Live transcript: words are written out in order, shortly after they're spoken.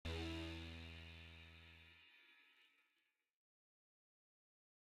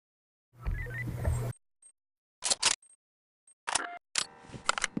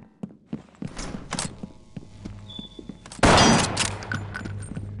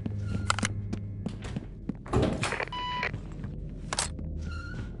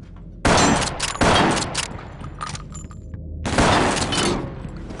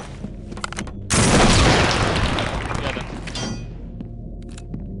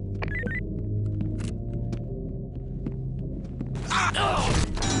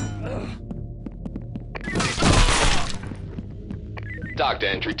Dock to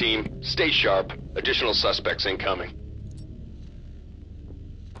entry team. Stay sharp. Additional suspects incoming.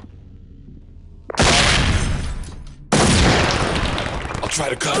 I'll try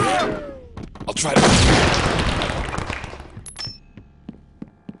to cut it. I'll try to cut it.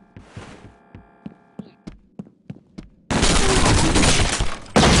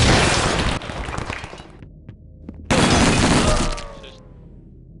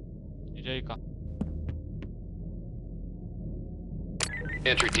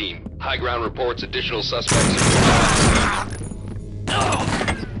 Entry team. High ground reports additional suspects.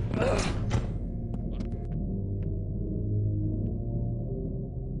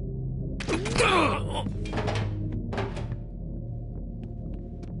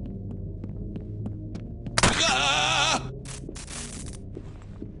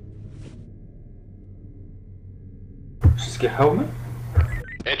 Wszystkie hełmy?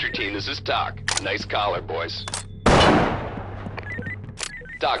 Entry team, this is Doc. Nice collar, boys.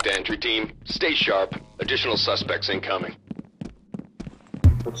 Dock to entry team. Stay sharp. Additional suspects incoming.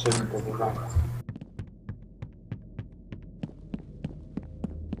 Potrzebny to uwaga.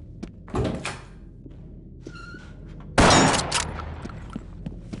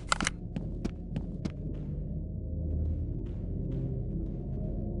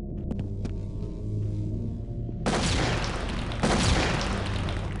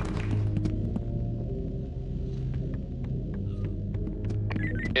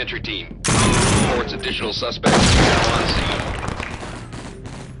 Entry team. Reports additional suspects now on scene.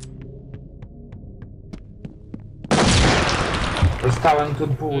 Dostałem tu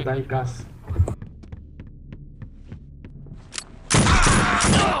dwóch, daj gaz.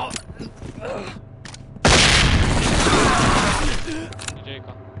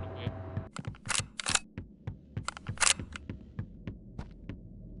 Deko, próbuję.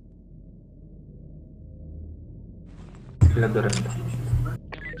 Chwilę do ręki.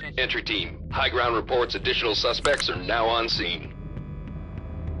 Entry team. High ground reports additional suspects are now on scene.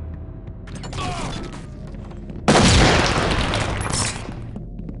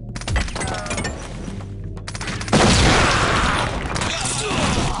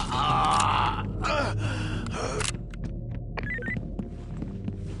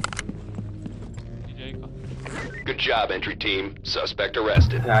 Good job, entry team. Suspect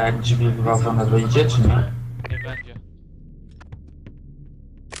arrested. A jak drzwi wywalone wyjdzie, czy nie? Nie będzie.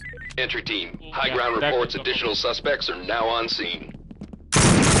 Entry team. High ground reports additional suspects are now on scene.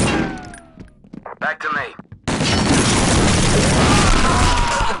 Back to me.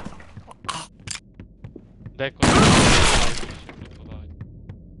 Deko.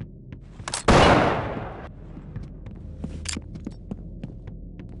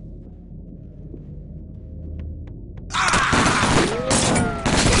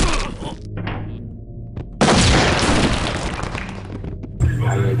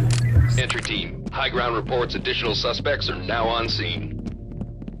 Entry team. High ground reports additional suspects are now on scene.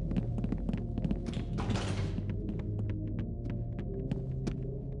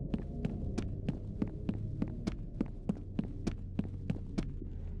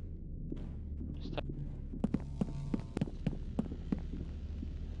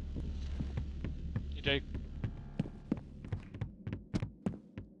 Deko.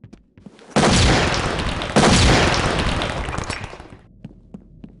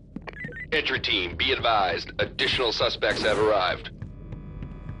 Entry team, be advised. Additional suspects have arrived.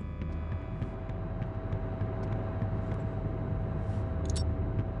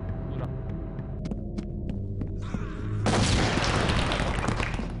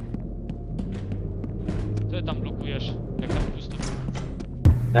 Co ty tam blokujesz? Jak tam pusto?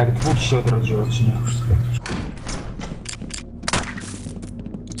 Jak dwóch się odrodziło, czy nie?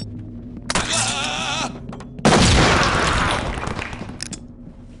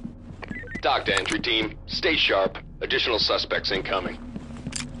 Dock to entry team. Stay sharp. Additional suspects incoming.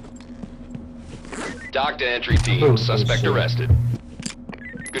 Dock to entry team. Suspect arrested.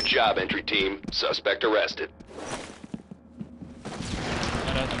 Good job, entry team. Suspect arrested.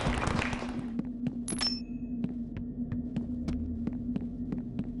 Teraz.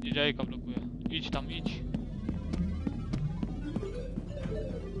 DJ-ka blokuje. Idź tam, idź.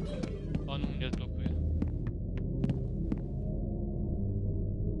 On mnie zblokuje.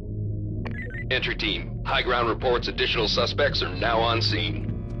 Entry team. High ground reports additional suspects are now on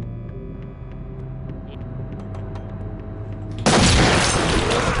scene.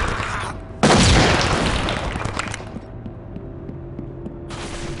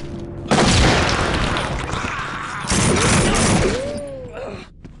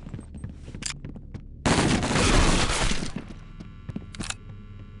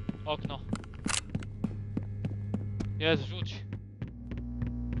 Okno. Jest, rzuć.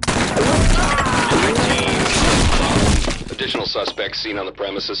 Additional suspects seen on the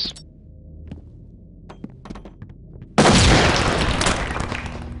premises.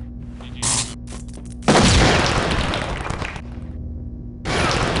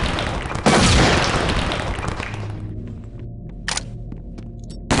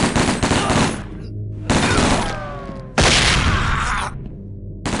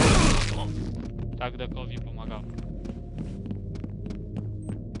 Tak Dekowi pomagał.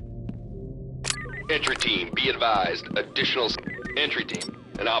 Entry team, be advised. Additional entry team.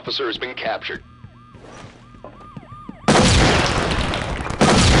 An officer has been captured.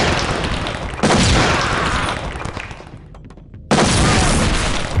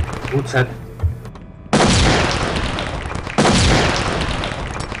 Ucet.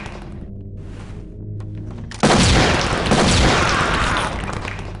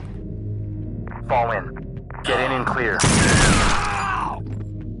 Fall in. Get in and clear.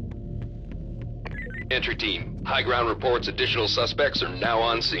 Entry team, high ground reports additional suspects are now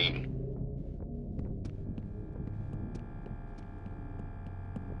on scene.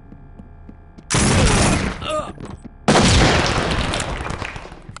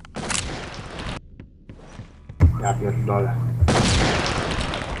 Ja pierdolę.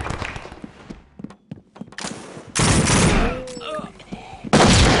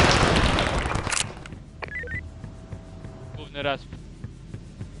 Główny raz.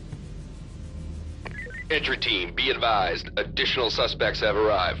 Entry team, be advised. Additional suspects have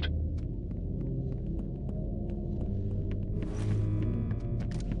arrived.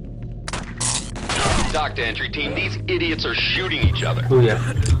 Dock to entry team, these idiots are shooting each other. Tu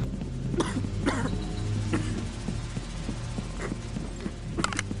jest.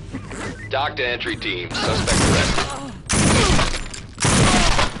 Dock to entry team, suspect arrested.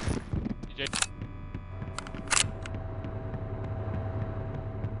 Idzie.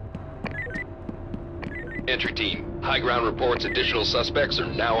 Entry team, high ground reports additional suspects are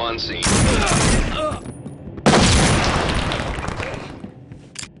now on scene.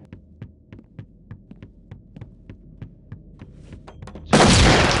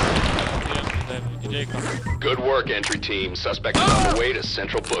 Deko. Good work, entry team. Suspect is on the way to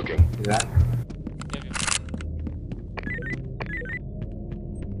central booking. Ile? Nie wiem.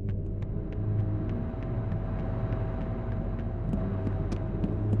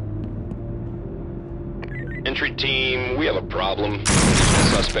 Entry team, we have a problem.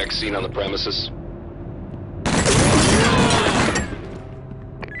 Suspect seen on the premises.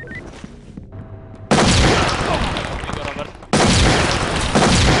 Igor Robert.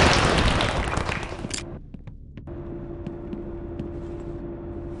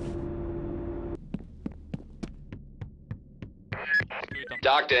 Stój tam.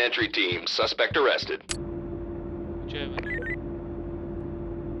 Dock to entry team. Suspect arrested. Idziemy.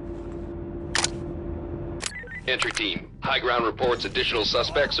 Entry team, high ground reports additional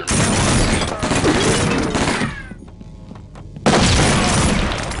suspects are now on scene.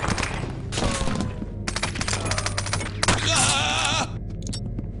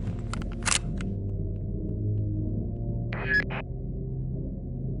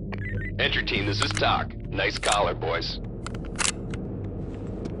 Entry team, this is Doc. Nice collar, boys.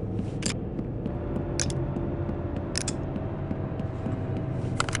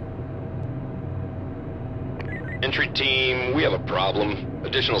 Entry team, we have a problem.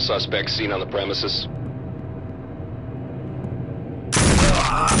 Additional suspects seen on the premises.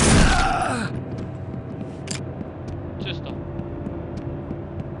 Czysto.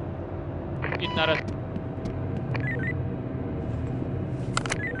 Idź na red.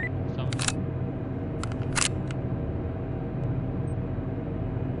 Sam.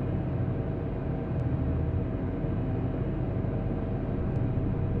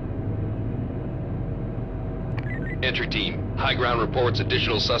 Entry team, high ground reports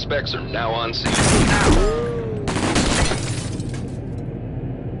additional suspects are now on scene.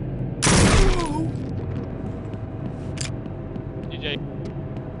 DJ.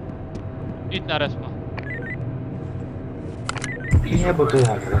 Idź na respa. Nie, bo to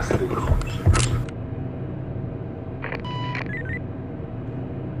ja teraz.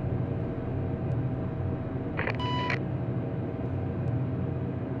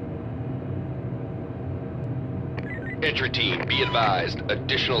 Entry team, be advised.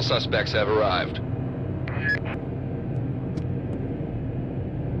 Additional suspects have arrived.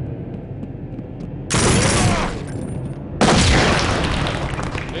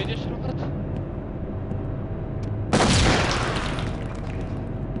 Wyjdziesz, Robert?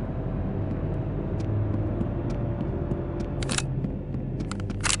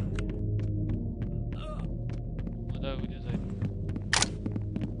 Modelu nie zajmie.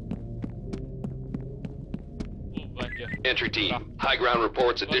 Będzie. Entry team, high ground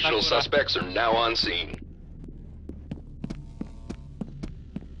reports additional suspects are now on scene.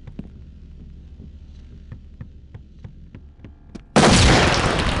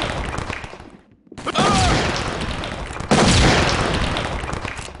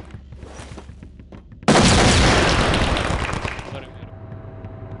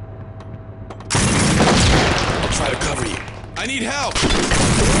 I'll try to cover you. I need help!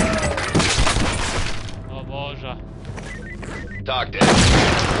 O Boże. Talk to entry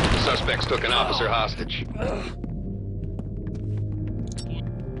team. The suspects took an officer hostage.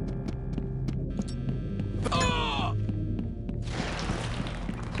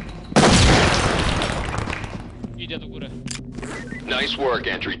 Idzie do góry. Nice work,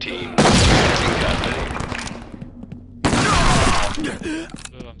 entry team. Suspect in custody.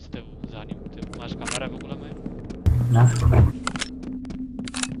 Byłem z tyłu, za nim. Ty masz kamerę w ogóle moją? No.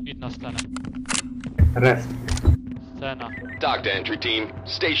 Idź na scenę. Rest. Scena. Talk to entry team.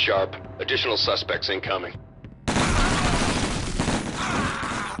 Stay sharp. Additional suspects incoming.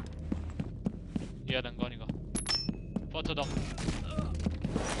 Jeden, goni go. Po co dom?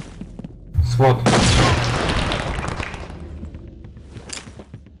 SWAT.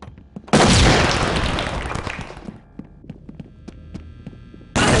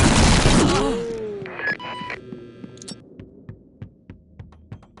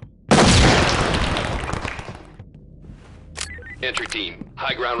 Entry team,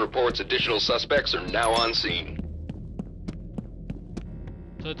 high ground reports additional suspects are now on scene.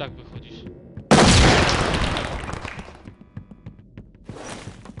 Co ty tak wychodzisz?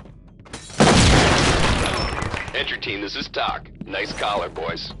 Entry team, this is Talk. Nice collar,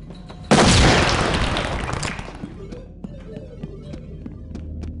 boys.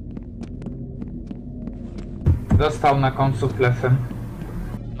 Dostał na końcu flesem.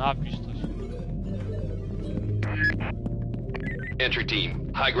 Napisz coś. Entry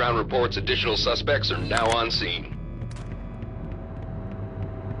team, high ground reports additional suspects are now on scene.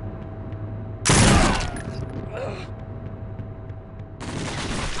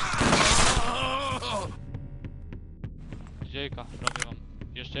 Dziejka, robię wam.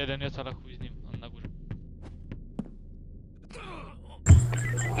 Jeszcze jeden jest, ale chuj z nim. On na górze.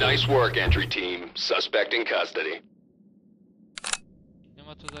 Nice work, entry team. Suspect in custody. Nie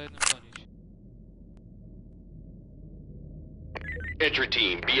ma co za jednym gonić. Entry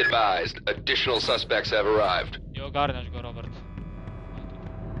team, be advised. Additional suspects have arrived. Nie ogarniasz go, Robert.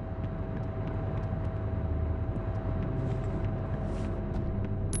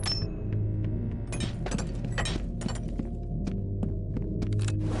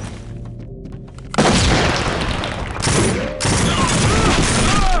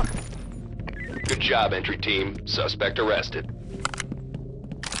 Good job, entry team. Suspect arrested.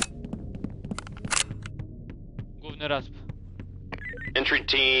 Główny resp. Entry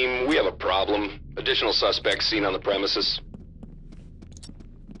team, we have a problem. Additional suspects seen on the premises.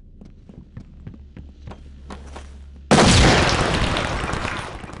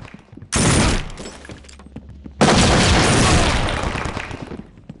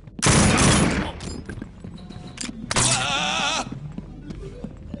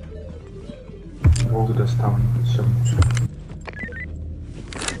 Dwóch dostał niepotrzebnie.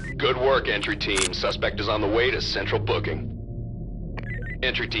 Good work, entry team. Suspect is on the way to central booking.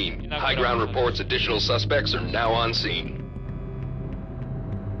 Entry team, high ground reports additional suspects are now on scene.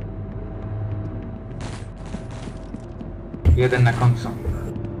 Jeden na końcu.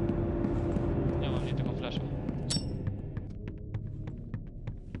 Nie mam nie tylko flasha.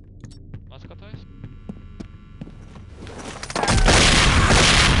 Maska to jest?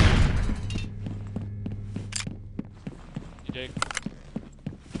 Idzie.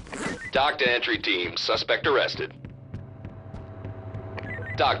 Talk to entry team. Suspect arrested.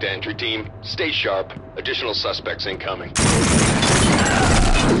 Talk to entry team. Stay sharp. Additional suspects incoming.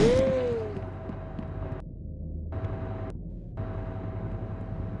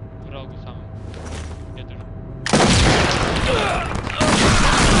 W rogu samym. Jeden.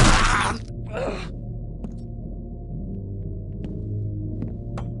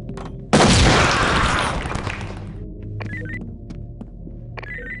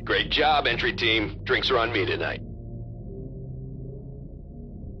 Great job, entry team. Drinks are on me tonight.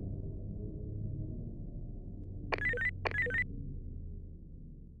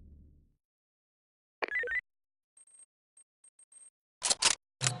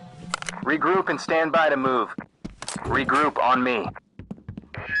 Regroup and stand by to move. Regroup on me.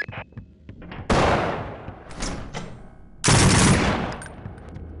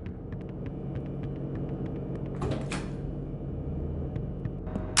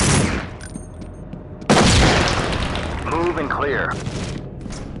 Move Move and clear.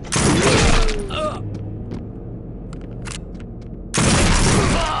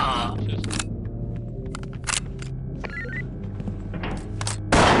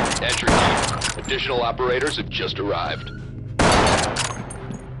 Entry team. Additional operators have just arrived.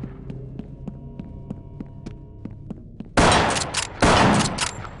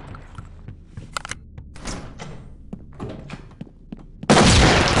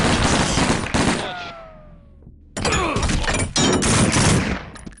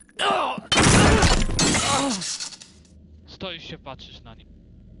 Stoisz się, patrzysz na nim.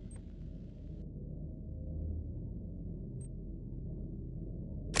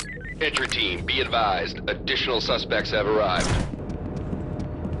 Entry team, be advised. Additional suspects have arrived.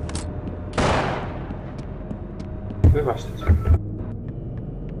 Wybaczcie.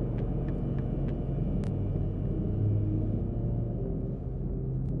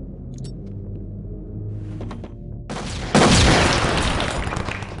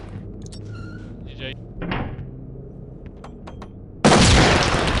 DJ.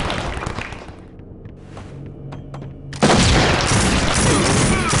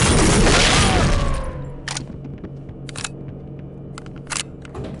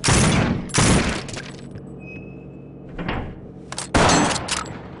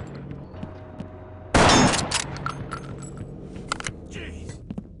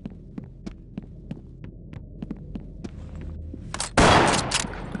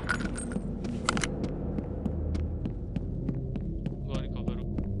 Goń coveru.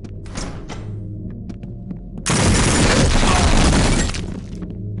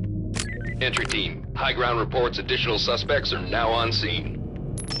 Entry team, high ground reports additional suspects are now on scene.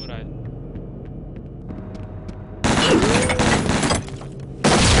 Góra jest.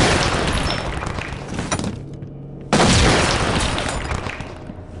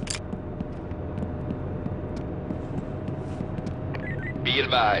 Be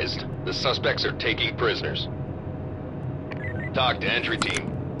advised, the suspects are taking prisoners. Talk to entry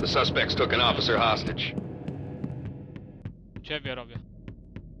team. The suspects took an officer hostage. Ciebie robię.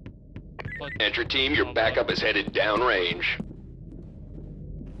 Chodź. Entry team, your backup is headed downrange.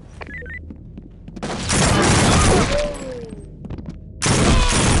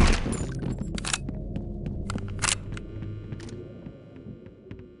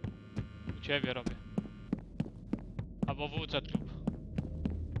 U ciebie robię. Albo WC klub.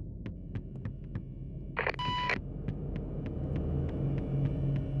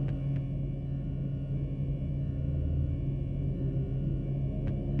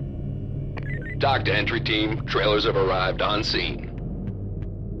 Talk to entry team. Trailers have arrived on scene.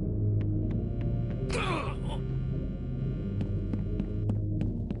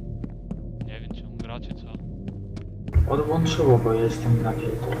 Nie wiem, czy on gra, czy co. Odłączyło, bo jestem na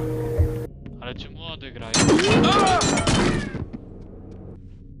filtrze. Ale czy młody gra?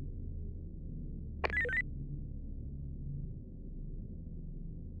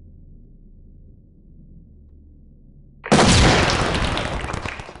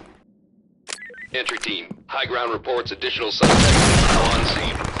 Entry team, high ground reports additional suspects are now on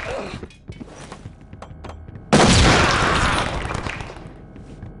scene.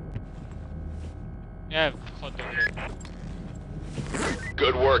 Nie, wchodź do gry.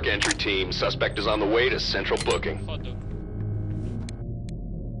 Good work, entry team. Suspect is on the way to central booking. Wchodź do...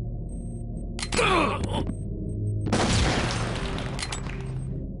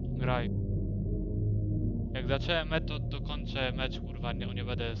 Graj. Jak zacząłem mecz, to dokończę mecz, kurwa, nie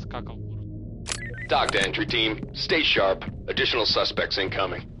będę skakał, kurwa. Talk to entry team. Stay sharp. Additional suspects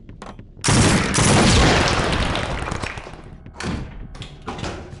incoming.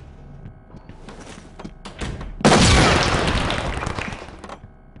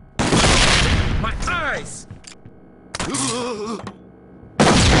 My eyes! I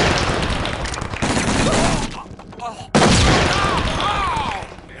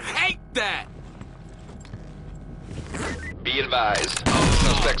hate that! Be advised,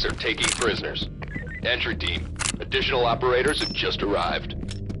 suspects are taking prisoners. Entry team, additional operators have just arrived.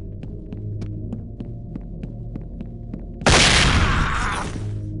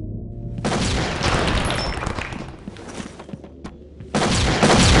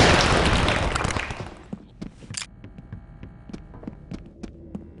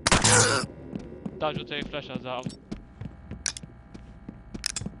 Da, rzucę jej flasha za auto.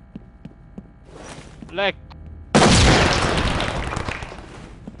 Lek!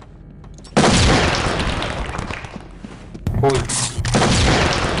 Chuj.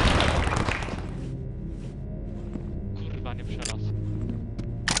 Kurwa, nie przelas.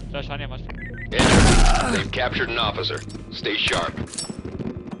 Flasha nie masz. Entry, they've captured an officer. Stay sharp.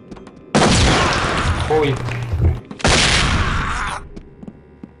 Chuj.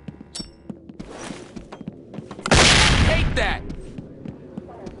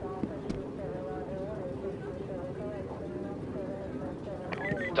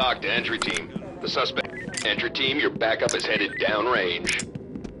 Talk to entry team. The suspect... Entry team, your backup is headed downrange.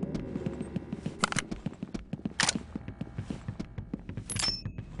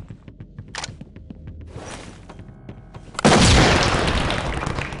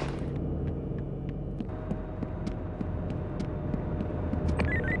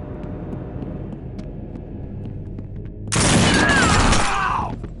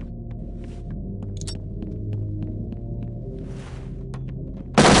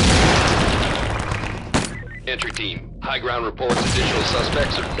 Entry team, high ground reports additional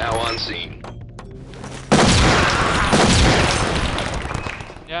suspects are now on scene.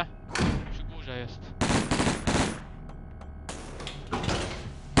 Nie? Przy górze jest.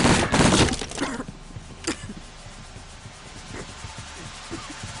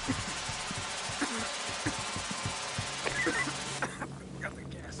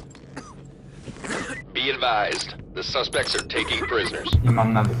 Be advised, the suspects are taking prisoners. Nie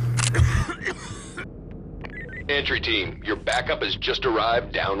mam nady. Entry team, your backup has just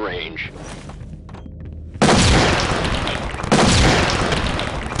arrived downrange.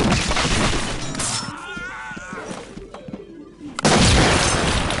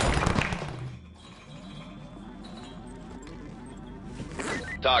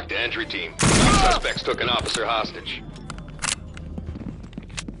 Talk to entry team. Suspects took an officer hostage.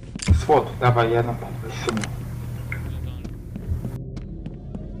 Słod, dawaj, ja na podwójnie sobie.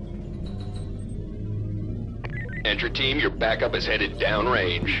 Entry team, your backup is headed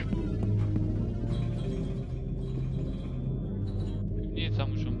downrange. Piwnica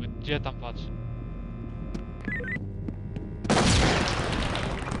muszą być. Gdzie tam patrzę?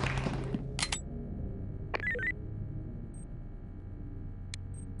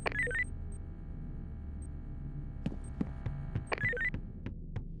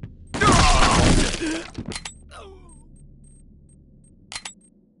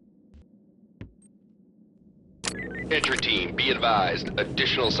 Entry team, be advised,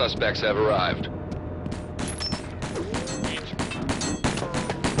 additional suspects have arrived.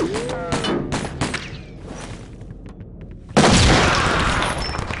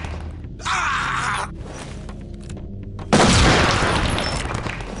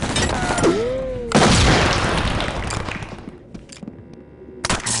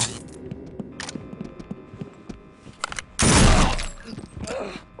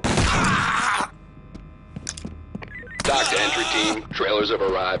 Talk to entry team. Trailers have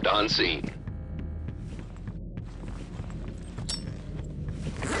arrived on scene.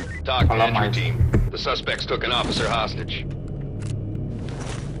 Talk to entry team. The suspects took an officer hostage.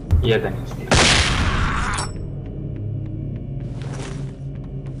 Jeden jest.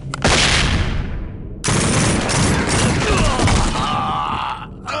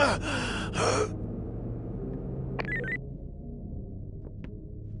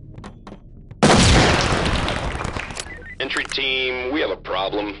 Entry team, we have a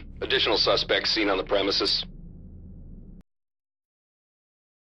problem. Additional suspects seen on the premises.